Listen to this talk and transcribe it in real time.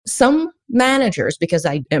Some managers, because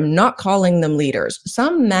I am not calling them leaders,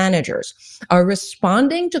 some managers are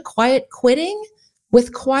responding to quiet quitting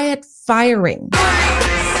with quiet firing.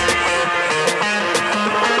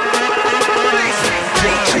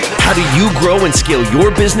 How do you grow and scale your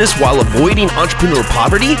business while avoiding entrepreneur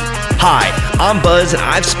poverty? Hi, I'm Buzz, and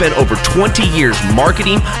I've spent over 20 years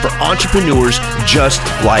marketing for entrepreneurs just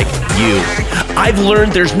like you. I've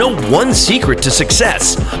learned there's no one secret to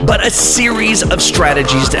success, but a series of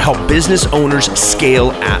strategies to help business owners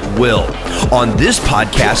scale at will. On this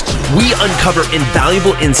podcast, we uncover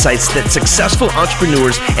invaluable insights that successful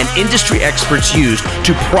entrepreneurs and industry experts use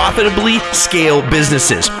to profitably scale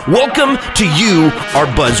businesses. Welcome to You Are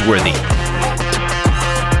Buzzworthy.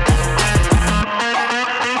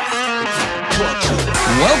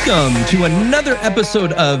 Welcome to another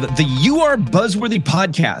episode of the You Are Buzzworthy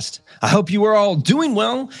podcast. I hope you are all doing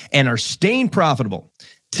well and are staying profitable.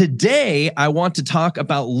 Today, I want to talk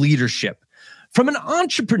about leadership from an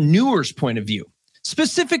entrepreneur's point of view,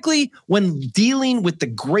 specifically when dealing with the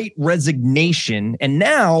Great Resignation and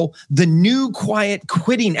now the new quiet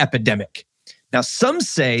quitting epidemic. Now, some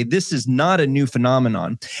say this is not a new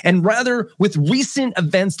phenomenon, and rather with recent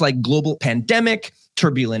events like global pandemic,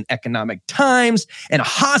 turbulent economic times, and a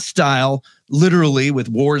hostile, literally with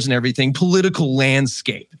wars and everything, political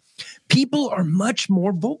landscape. People are much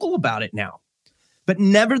more vocal about it now. But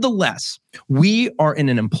nevertheless, we are in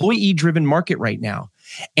an employee-driven market right now.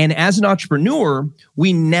 And as an entrepreneur,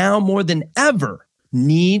 we now more than ever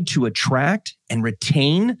need to attract and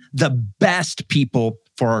retain the best people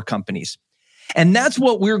for our companies. And that's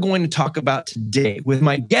what we're going to talk about today with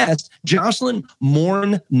my guest, Jocelyn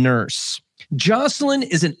Morin-Nurse. Jocelyn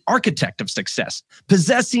is an architect of success,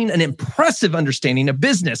 possessing an impressive understanding of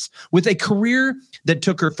business with a career that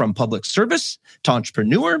took her from public service to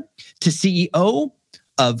entrepreneur to CEO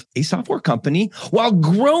of a software company while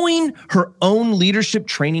growing her own leadership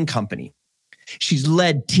training company. She's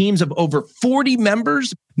led teams of over 40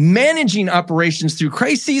 members, managing operations through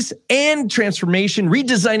crises and transformation,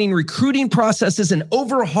 redesigning recruiting processes, and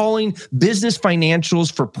overhauling business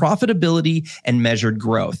financials for profitability and measured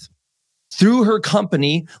growth. Through her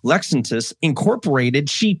company, Lexentus Incorporated,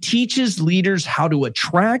 she teaches leaders how to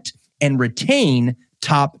attract and retain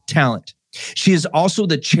top talent. She is also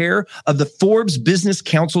the chair of the Forbes Business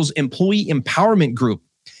Council's Employee Empowerment Group.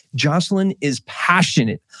 Jocelyn is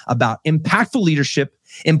passionate about impactful leadership,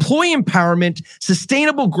 employee empowerment,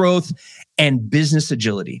 sustainable growth, and business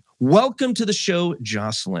agility. Welcome to the show,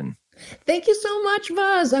 Jocelyn. Thank you so much,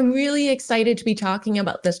 Buzz. I'm really excited to be talking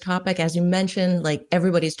about this topic. As you mentioned, like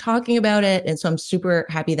everybody's talking about it. And so I'm super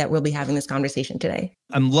happy that we'll be having this conversation today.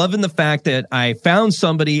 I'm loving the fact that I found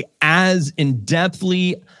somebody as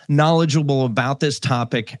in-depthly knowledgeable about this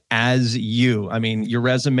topic as you. I mean, your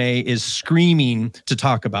resume is screaming to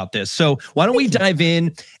talk about this. So why don't we dive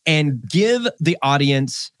in and give the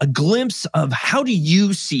audience a glimpse of how do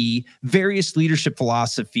you see various leadership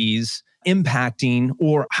philosophies impacting,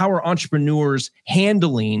 or how are entrepreneurs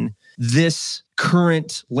handling this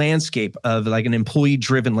current landscape of like an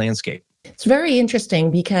employee-driven landscape? It's very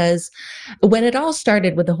interesting because when it all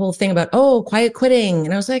started with the whole thing about, quiet quitting,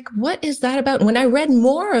 and I was like, what is that about? And when I read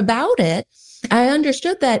more about it, I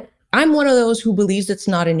understood that I'm one of those who believes it's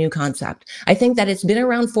not a new concept. I think that it's been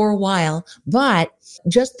around for a while, but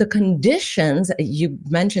just the conditions, you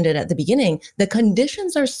mentioned it at the beginning, the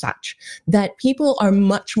conditions are such that people are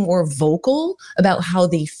much more vocal about how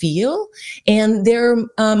they feel, and they're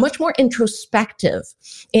much more introspective,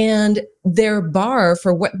 and their bar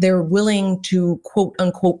for what they're willing to quote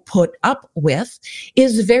unquote put up with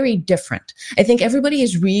is very different. I think everybody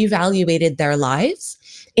has reevaluated their lives,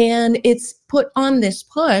 and it's put on this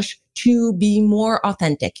push to be more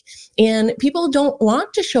authentic. And people don't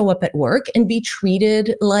want to show up at work and be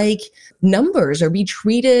treated like numbers or be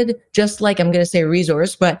treated just like, I'm going to say a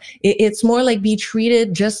resource, but it's more like be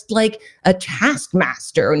treated just like a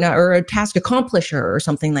taskmaster or a task accomplisher or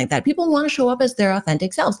something like that. People want to show up as their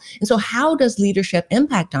authentic selves. And so how does leadership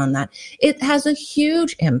impact on that? It has a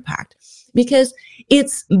huge impact because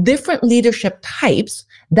it's different leadership types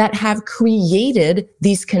that have created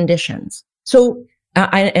these conditions. So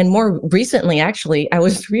and more recently, actually, I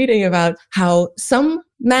was reading about how some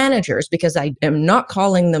managers, because I am not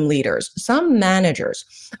calling them leaders, some managers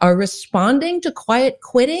are responding to quiet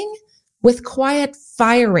quitting with quiet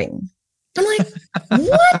firing. I'm like,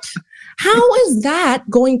 what? How is that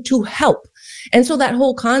going to help? And so that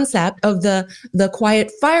whole concept of the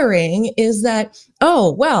quiet firing is that,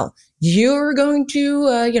 oh, well, you're going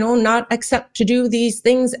to, not accept to do these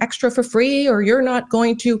things extra for free, or you're not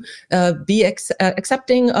going to be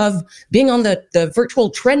accepting of being on the virtual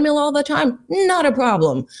treadmill all the time. Not a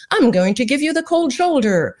problem. I'm going to give you the cold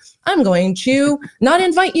shoulder. I'm going to not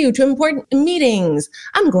invite you to important meetings.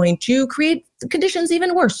 I'm going to create conditions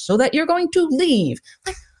even worse so that you're going to leave.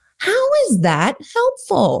 Like, how is that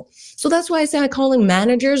helpful? So that's why I say I call them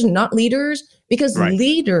managers, not leaders, because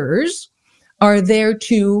leaders are there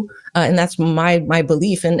to, and that's my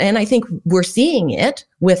belief. And I think we're seeing it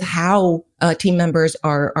with how team members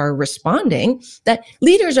are responding, that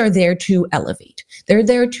leaders are there to elevate. They're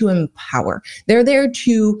there to empower. They're there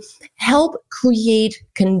to help create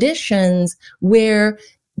conditions where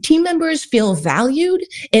team members feel valued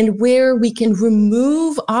and where we can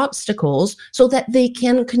remove obstacles so that they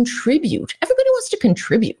can contribute. Everybody wants to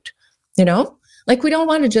contribute, like we don't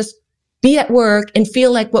want to just be at work and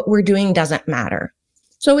feel like what we're doing doesn't matter.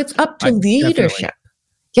 So it's up to leadership.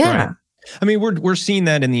 Definitely. Yeah. Right. I mean, we're seeing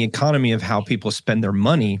that in the economy of how people spend their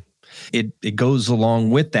money. It goes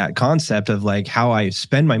along with that concept of like how I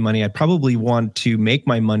spend my money. I probably want to make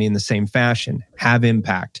my money in the same fashion, have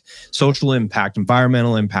impact, social impact,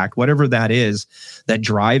 environmental impact, whatever that is that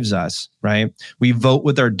drives us, right? We vote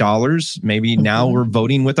with our dollars. Maybe now we're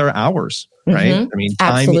voting with our hours, right? I mean,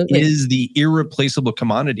 time is the irreplaceable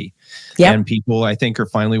commodity. Yep. And people, I think, are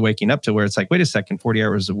finally waking up to where it's like, wait a second, 40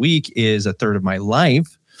 hours a week is a third of my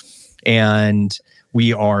life. And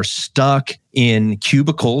we are stuck in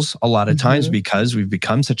cubicles a lot of times because we've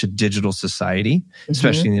become such a digital society,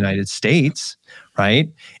 especially in the United States, right?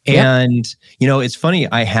 Yep. And, it's funny.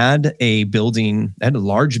 I had a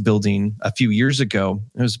large building a few years ago.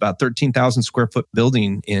 It was about 13,000 square foot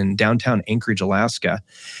building in downtown Anchorage, Alaska.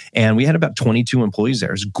 And we had about 22 employees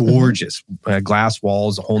there. It was gorgeous. Glass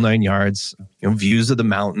walls, the whole 9 yards, views of the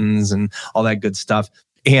mountains and all that good stuff.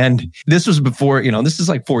 And this was before, this is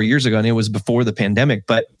like 4 years ago, and it was before the pandemic.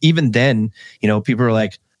 But even then, people were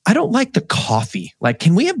like, I don't like the coffee. Like,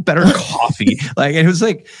 can we have better coffee? Like, it was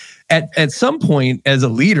like at some point as a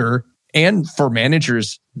leader and for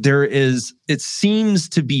managers, it seems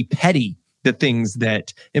to be petty, the things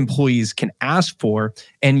that employees can ask for.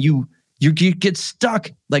 And you get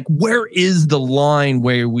stuck. Like, where is the line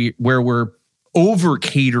where we're over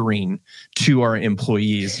catering to our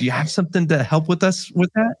employees? Do you have something to help with us with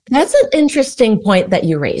that? That's an interesting point that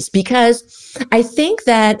you raised, because I think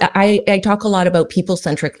that I talk a lot about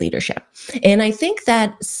people-centric leadership. And I think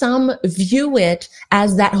that some view it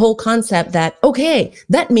as that whole concept that, okay,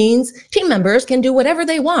 that means team members can do whatever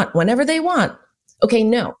they want, whenever they want. Okay,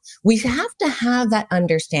 no, we have to have that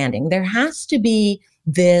understanding. There has to be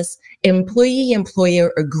this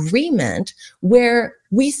employee-employer agreement where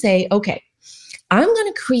we say, okay, I'm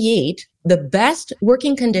going to create the best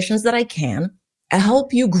working conditions that I can,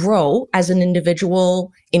 help you grow as an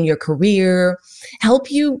individual in your career,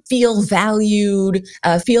 help you feel valued,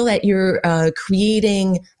 feel that you're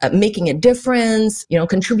making a difference,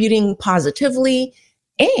 contributing positively.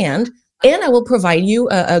 And I will provide you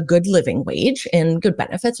a good living wage and good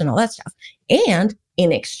benefits and all that stuff. And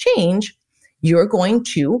in exchange, you're going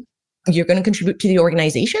to contribute to the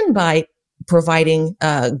organization by providing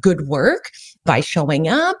good work, by showing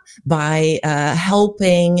up, by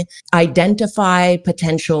helping identify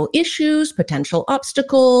potential issues, potential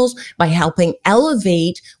obstacles, by helping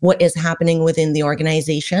elevate what is happening within the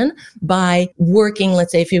organization, by working,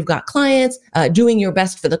 let's say if you've got clients, doing your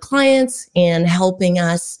best for the clients and helping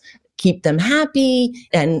us keep them happy,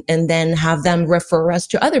 and then have them refer us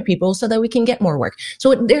to other people so that we can get more work.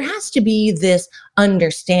 So there has to be this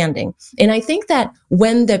understanding. And I think that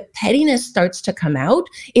when the pettiness starts to come out,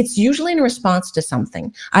 it's usually in response to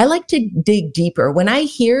something. I like to dig deeper. When I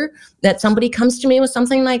hear that somebody comes to me with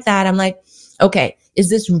something like that, I'm like, okay, is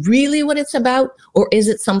this really what it's about? Or is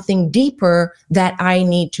it something deeper that I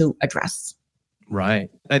need to address? Right.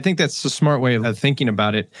 I think that's a smart way of thinking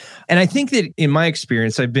about it. And I think that in my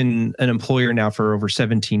experience, I've been an employer now for over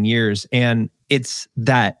 17 years, and it's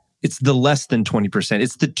the less than 20%.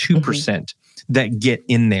 It's the 2% that get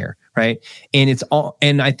in there, right?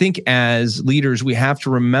 And I think as leaders, we have to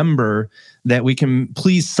remember that we can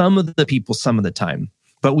please some of the people some of the time,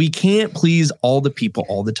 but we can't please all the people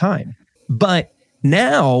all the time. But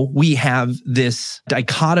now we have this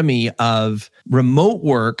dichotomy of remote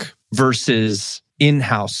work versus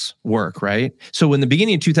in-house work, right? So in the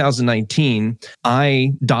beginning of 2019,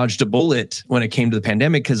 I dodged a bullet when it came to the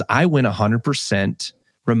pandemic because I went 100%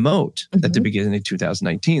 remote at the beginning of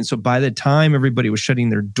 2019. So by the time everybody was shutting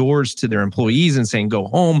their doors to their employees and saying, go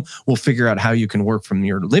home, we'll figure out how you can work from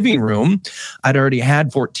your living room, I'd already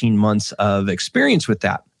had 14 months of experience with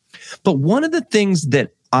that. But one of the things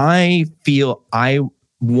that I feel I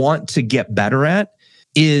want to get better at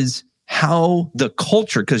is how the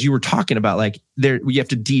culture, because you were talking about like there, we have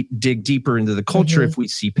to dig deeper into the culture if we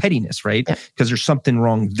see pettiness, right? Because there's something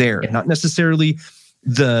wrong there, not necessarily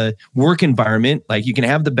the work environment. Like you can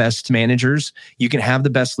have the best managers, you can have the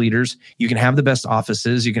best leaders, you can have the best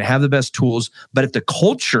offices, you can have the best tools, but if the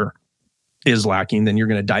culture is lacking, then you're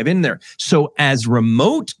going to dive in there. So as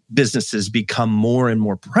remote businesses become more and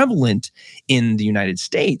more prevalent in the United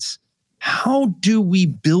States, how do we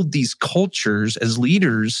build these cultures as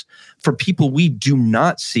leaders for people we do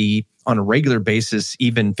not see on a regular basis,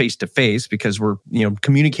 even face to face, because we're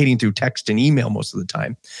communicating through text and email most of the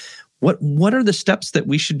time? What are the steps that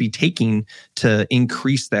we should be taking to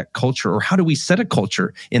increase that culture, or how do we set a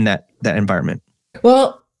culture in that environment?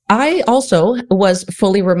 Well, I also was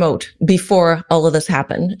fully remote before all of this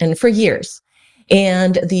happened, and for years.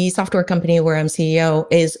 And the software company where I'm CEO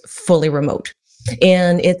is fully remote.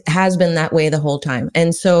 And it has been that way the whole time.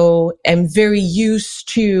 And so I'm very used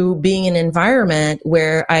to being in an environment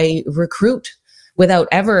where I recruit without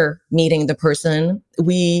ever meeting the person.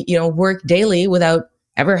 We, work daily without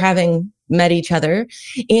ever having met each other.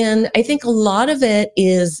 And I think a lot of it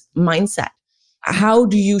is mindset. How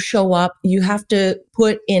do you show up? You have to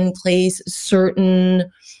put in place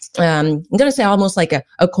certain I'm going to say almost like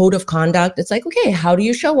a code of conduct. It's like, okay, how do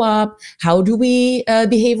you show up? How do we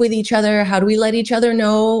behave with each other? How do we let each other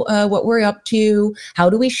know what we're up to? How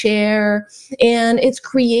do we share? And it's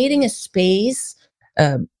creating a space.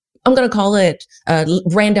 I'm going to call it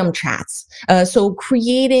random chats. So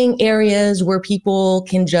creating areas where people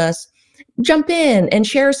can just jump in and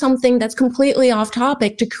share something that's completely off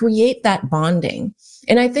topic to create that bonding.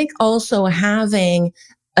 And I think also having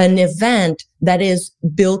an event that is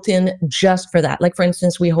built in just for that. Like, for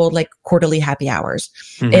instance, we hold like quarterly happy hours,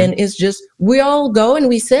 and it's just, we all go and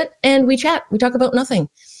we sit and we chat. We talk about nothing.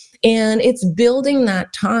 And it's building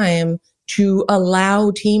that time to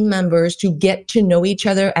allow team members to get to know each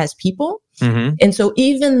other as people. And so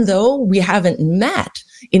even though we haven't met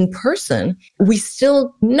in person, we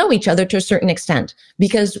still know each other to a certain extent,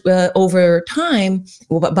 because over time,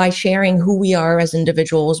 by sharing who we are as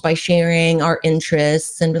individuals, by sharing our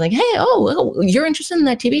interests and be like, hey, you're interested in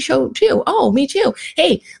that TV show too. Oh, me too.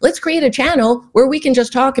 Hey, let's create a channel where we can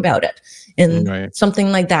just talk about it and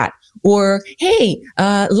something like that. Or, hey,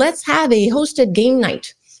 let's have a hosted game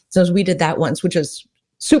night. So we did that once, which is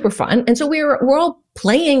super fun. And so we're all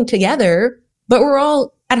playing together, but we're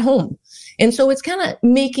all at home. And so it's kind of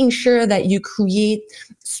making sure that you create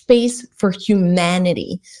space for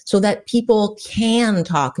humanity so that people can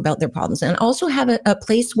talk about their problems, and also have a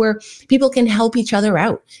place where people can help each other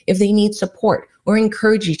out if they need support, or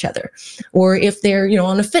encourage each other. Or if they're,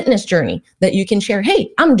 on a fitness journey, that you can share,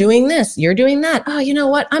 hey, I'm doing this, you're doing that. Oh, you know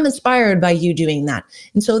what? I'm inspired by you doing that.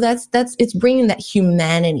 And so it's bringing that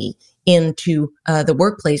humanity into the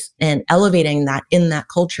workplace and elevating that in that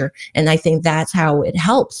culture. And I think that's how it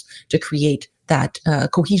helps to create that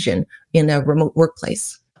cohesion in a remote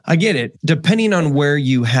workplace. I get it. Depending on where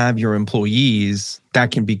you have your employees, that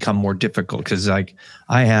can become more difficult, because like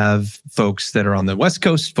I have folks that are on the West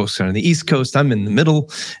Coast, folks that are on the East Coast, I'm in the middle.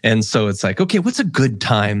 And so it's like, okay, what's a good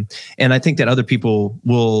time? And I think that other people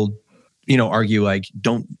will, argue like,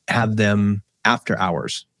 don't have them after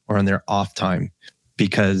hours or on their off time,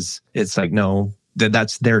 because it's like, no,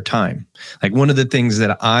 that's their time. Like one of the things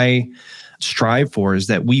that I strive for is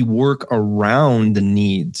that we work around the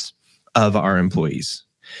needs of our employees.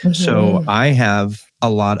 So I have a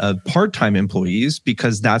lot of part-time employees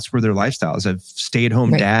because that's where their lifestyle is. I've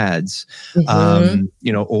stay-at-home dads,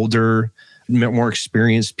 older, more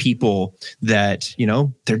experienced people that,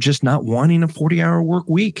 they're just not wanting a 40-hour work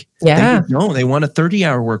week. Yeah. They want a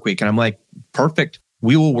 30-hour work week. And I'm like, perfect.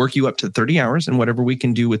 We will work you up to 30 hours, and whatever we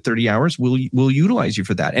can do with 30 hours, we'll utilize you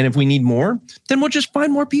for that. And if we need more, then we'll just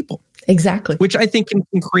find more people. Exactly. Which I think can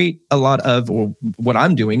create a lot of, or what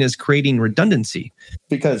I'm doing is creating redundancy,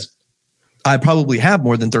 because I probably have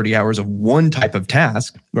more than 30 hours of one type of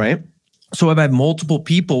task, right? So if I have multiple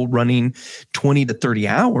people running 20 to 30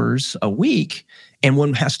 hours a week, and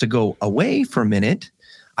one has to go away for a minute,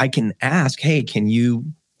 I can ask, hey, can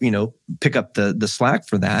you pick up the slack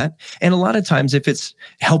for that? And a lot of times, if it's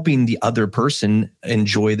helping the other person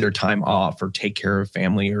enjoy their time off or take care of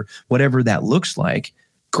family or whatever that looks like,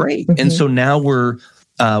 great. And so now we're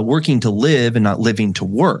working to live and not living to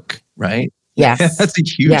work, right? Yes. That's a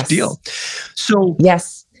huge deal. So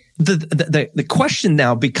yes. the question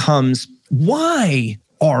now becomes, why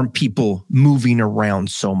are people moving around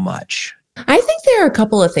so much? I think there are a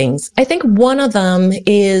couple of things. I think one of them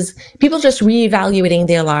is people just reevaluating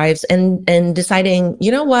their lives and deciding,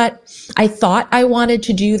 you know what, I thought I wanted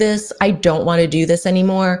to do this. I don't want to do this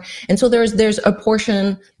anymore. And so there's a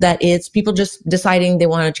portion that is people just deciding they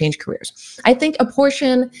want to change careers. I think a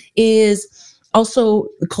portion is also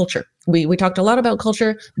culture. We talked a lot about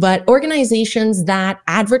culture, but organizations that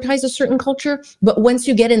advertise a certain culture, but once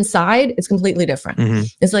you get inside, it's completely different. Mm-hmm.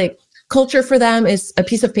 It's like, culture for them is a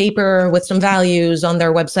piece of paper with some values on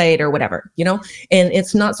their website or whatever, and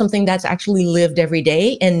it's not something that's actually lived every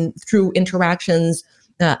day. And through interactions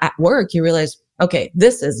at work, you realize, okay,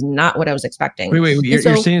 this is not what I was expecting. Wait,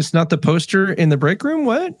 you're saying it's not the poster in the break room?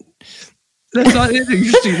 What? That's not it.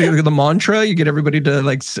 You just do the mantra. You get everybody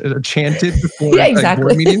to chant it before exactly.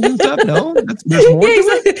 Board meetings and stuff. No, there's more to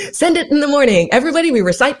it. Send it in the morning. Everybody, we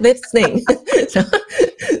recite this thing.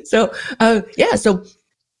 So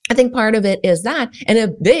I think part of it is that, and a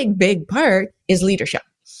big part is leadership.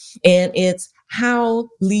 And it's how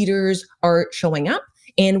leaders are showing up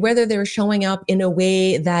and whether they're showing up in a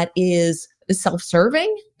way that is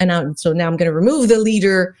self-serving. And so now I'm going to remove the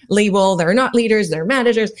leader label. They're not leaders, they're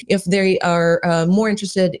managers. If they are more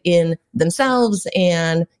interested in themselves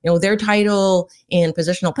and, their title and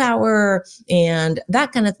positional power and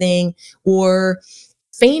that kind of thing, or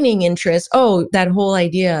feigning interest. Oh, that whole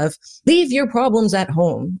idea of leave your problems at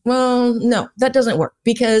home. Well, no, that doesn't work,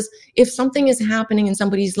 because if something is happening in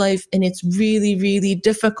somebody's life and it's really, really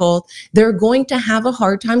difficult, they're going to have a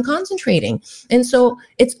hard time concentrating. And so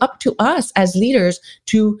it's up to us as leaders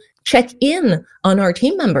to check in on our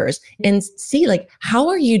team members and see, how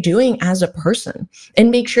are you doing as a person,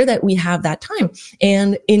 and make sure that we have that time.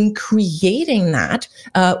 And in creating that,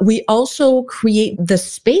 we also create the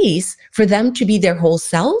space for them to be their whole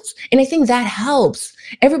selves. And I think that helps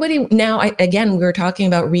everybody. Now, we were talking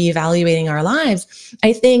about reevaluating our lives.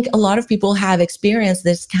 I think a lot of people have experienced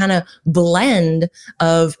this kind of blend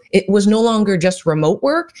of, it was no longer just remote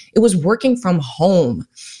work. It was working from home,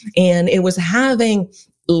 and it was having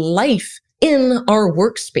life in our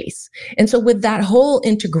workspace. And so with that whole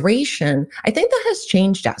integration, I think that has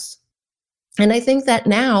changed us. And I think that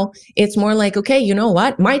now it's more like, okay, you know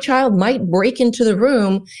what? My child might break into the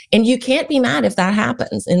room, and you can't be mad if that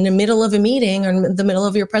happens in the middle of a meeting or in the middle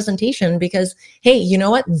of your presentation, because, hey, you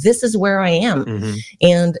know what? This is where I am. Mm-hmm.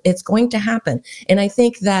 And it's going to happen. And I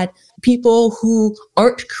think that people who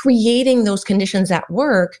aren't creating those conditions at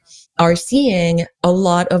work are seeing a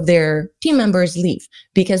lot of their team members leave,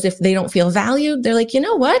 because if they don't feel valued, they're like, you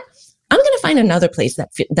know what? I'm going to find another place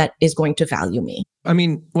that is going to value me. I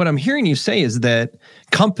mean, what I'm hearing you say is that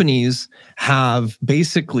companies have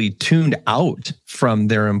basically tuned out from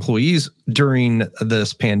their employees during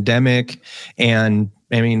this pandemic. And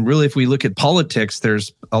I mean, really, if we look at politics,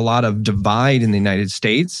 there's a lot of divide in the United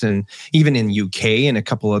States and even in UK and a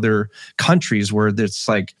couple other countries where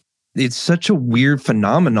it's such a weird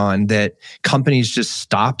phenomenon that companies just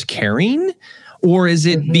stopped caring. Or is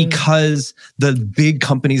it because the big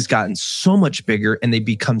companies gotten so much bigger and they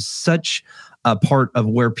become such a part of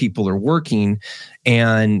where people are working?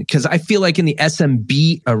 And because I feel like in the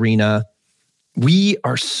SMB arena, we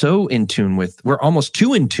are so in tune we're almost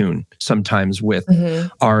too in tune sometimes with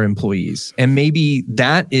our employees. And maybe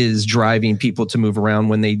that is driving people to move around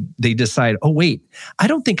when they decide, oh, wait, I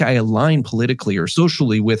don't think I align politically or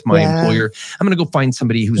socially with my employer. I'm going to go find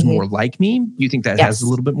somebody who's more like me. Do you think that has a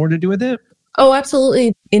little bit more to do with it? Oh,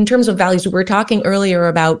 absolutely. In terms of values, we were talking earlier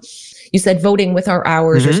about, you said voting with our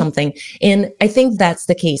hours or something. And I think that's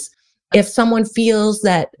the case. If someone feels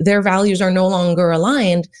that their values are no longer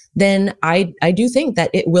aligned, then I do think that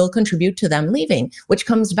it will contribute to them leaving, which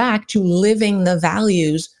comes back to living the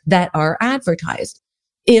values that are advertised.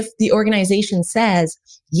 If the organization says,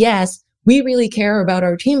 yes, we really care about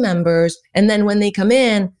our team members, and then when they come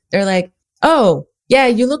in, they're like, oh, yeah,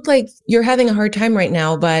 you look like you're having a hard time right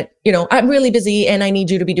now, but I'm really busy and I need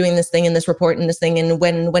you to be doing this thing and this report and this thing. And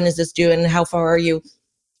when is this due and how far are you?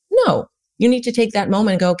 No, you need to take that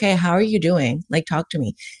moment and go, okay, how are you doing? Talk to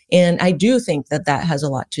me. And I do think that has a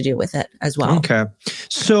lot to do with it as well. Okay.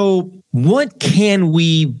 So what can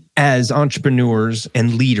we as entrepreneurs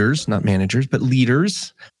and leaders, not managers, but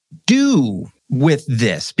leaders, do with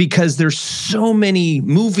this? Because there's so many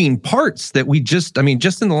moving parts that we just in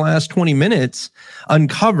the last 20 minutes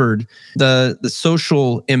uncovered the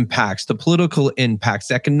social impacts, the political impacts,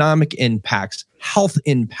 economic impacts, health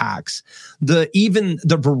impacts, even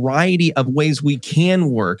the variety of ways we can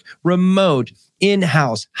work, remote,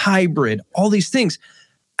 in-house, hybrid, all these things.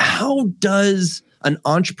 How does an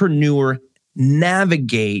entrepreneur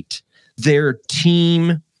navigate their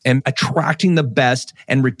team and attracting the best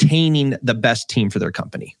and retaining the best team for their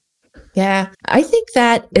company? Yeah, I think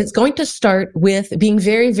that it's going to start with being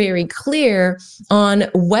very, very clear on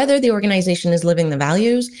whether the organization is living the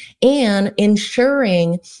values and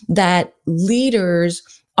ensuring that leaders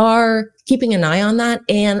are keeping an eye on that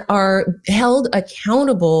and are held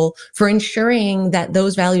accountable for ensuring that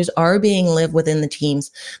those values are being lived within the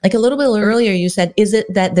teams. Like a little bit earlier, you said, is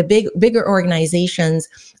it that the bigger organizations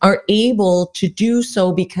are able to do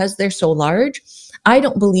so because they're so large? I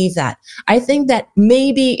don't believe that. I think that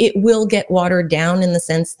maybe it will get watered down in the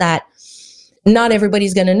sense that not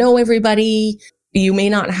everybody's going to know everybody. You may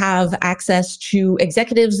not have access to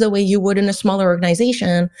executives the way you would in a smaller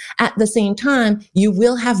organization. At the same time, you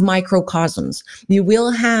will have microcosms. You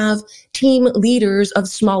will have team leaders of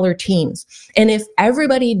smaller teams. And if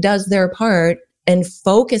everybody does their part and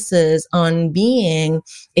focuses on being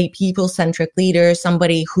a people-centric leader,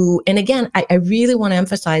 somebody who, and again, I really want to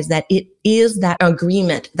emphasize that it is that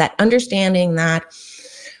agreement, that understanding that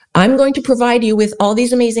I'm going to provide you with all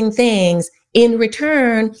these amazing things. In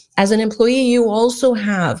return, as an employee, you also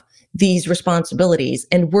have these responsibilities,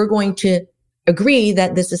 and we're going to agree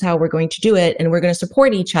that this is how we're going to do it, and we're going to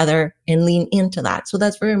support each other and lean into that. So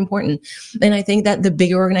that's very important. And I think that the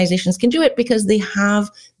bigger organizations can do it because they have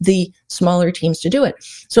the smaller teams to do it.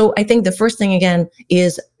 So I think the first thing, again,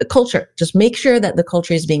 is the culture. Just make sure that the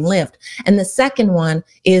culture is being lived. And the second one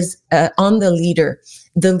is on the leader.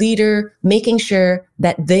 The leader making sure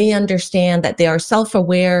that they understand that they are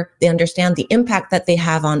self-aware, they understand the impact that they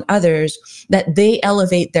have on others, that they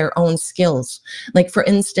elevate their own skills. Like, for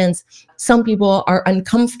instance, some people are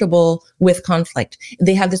uncomfortable with conflict.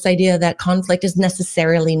 They have this idea that conflict is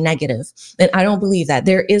necessarily negative. And I don't believe that.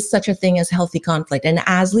 There is such a thing as healthy conflict. And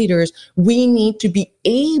as leaders, we need to be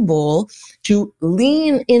able to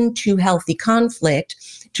lean into healthy conflict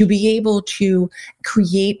to be able to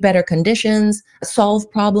create better conditions, solve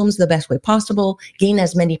problems the best way possible, gain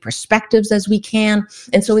as many perspectives as we can.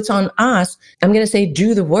 And so it's on us, I'm going to say,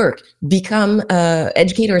 do the work,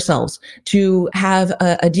 educate ourselves to have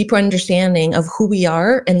a deeper understanding of who we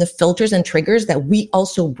are and the filters and triggers that we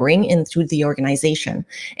also bring into the organization.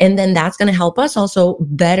 And then that's going to help us also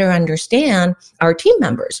better understand our team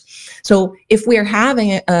members. So if we're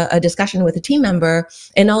having a discussion with a team member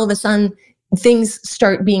and all of a sudden things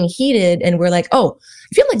start being heated and we're like, oh,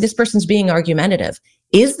 I feel like this person's being argumentative.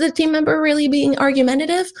 Is the team member really being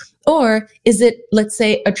argumentative? Or is it, let's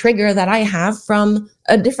say, a trigger that I have from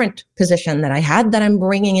a different position that I had that I'm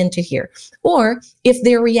bringing into here? Or if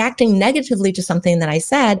they're reacting negatively to something that I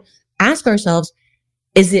said, ask ourselves,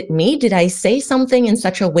 is it me? Did I say something in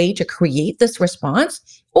such a way to create this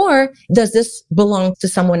response? Or does this belong to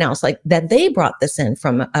someone else, like that they brought this in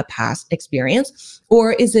from a past experience?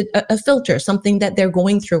 Or is it a filter, something that they're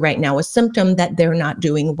going through right now, a symptom that they're not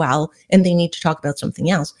doing well and they need to talk about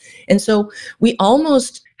something else? And so we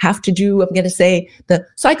almost have to do, I'm going to say, the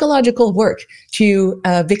psychological work to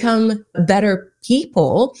become better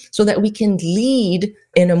people so that we can lead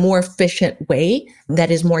in a more efficient way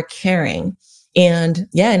that is more caring. And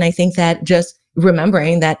I think that just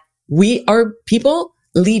remembering that we are people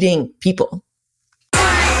leading people.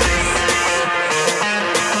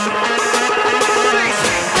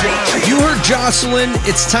 You heard Jocelyn.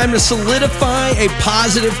 It's time to solidify a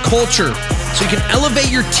positive culture so you can elevate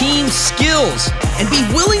your team's skills and be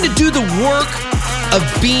willing to do the work of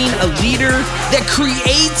being a leader that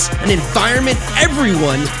creates an environment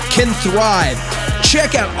everyone can thrive.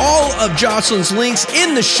 Check out all of Jocelyn's links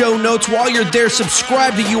in the show notes. While you're there,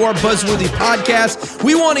 subscribe to You Are Buzzworthy Podcast.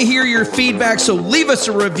 We want to hear your feedback, so leave us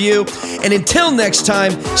a review. And until next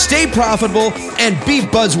time, stay profitable and be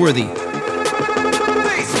buzzworthy.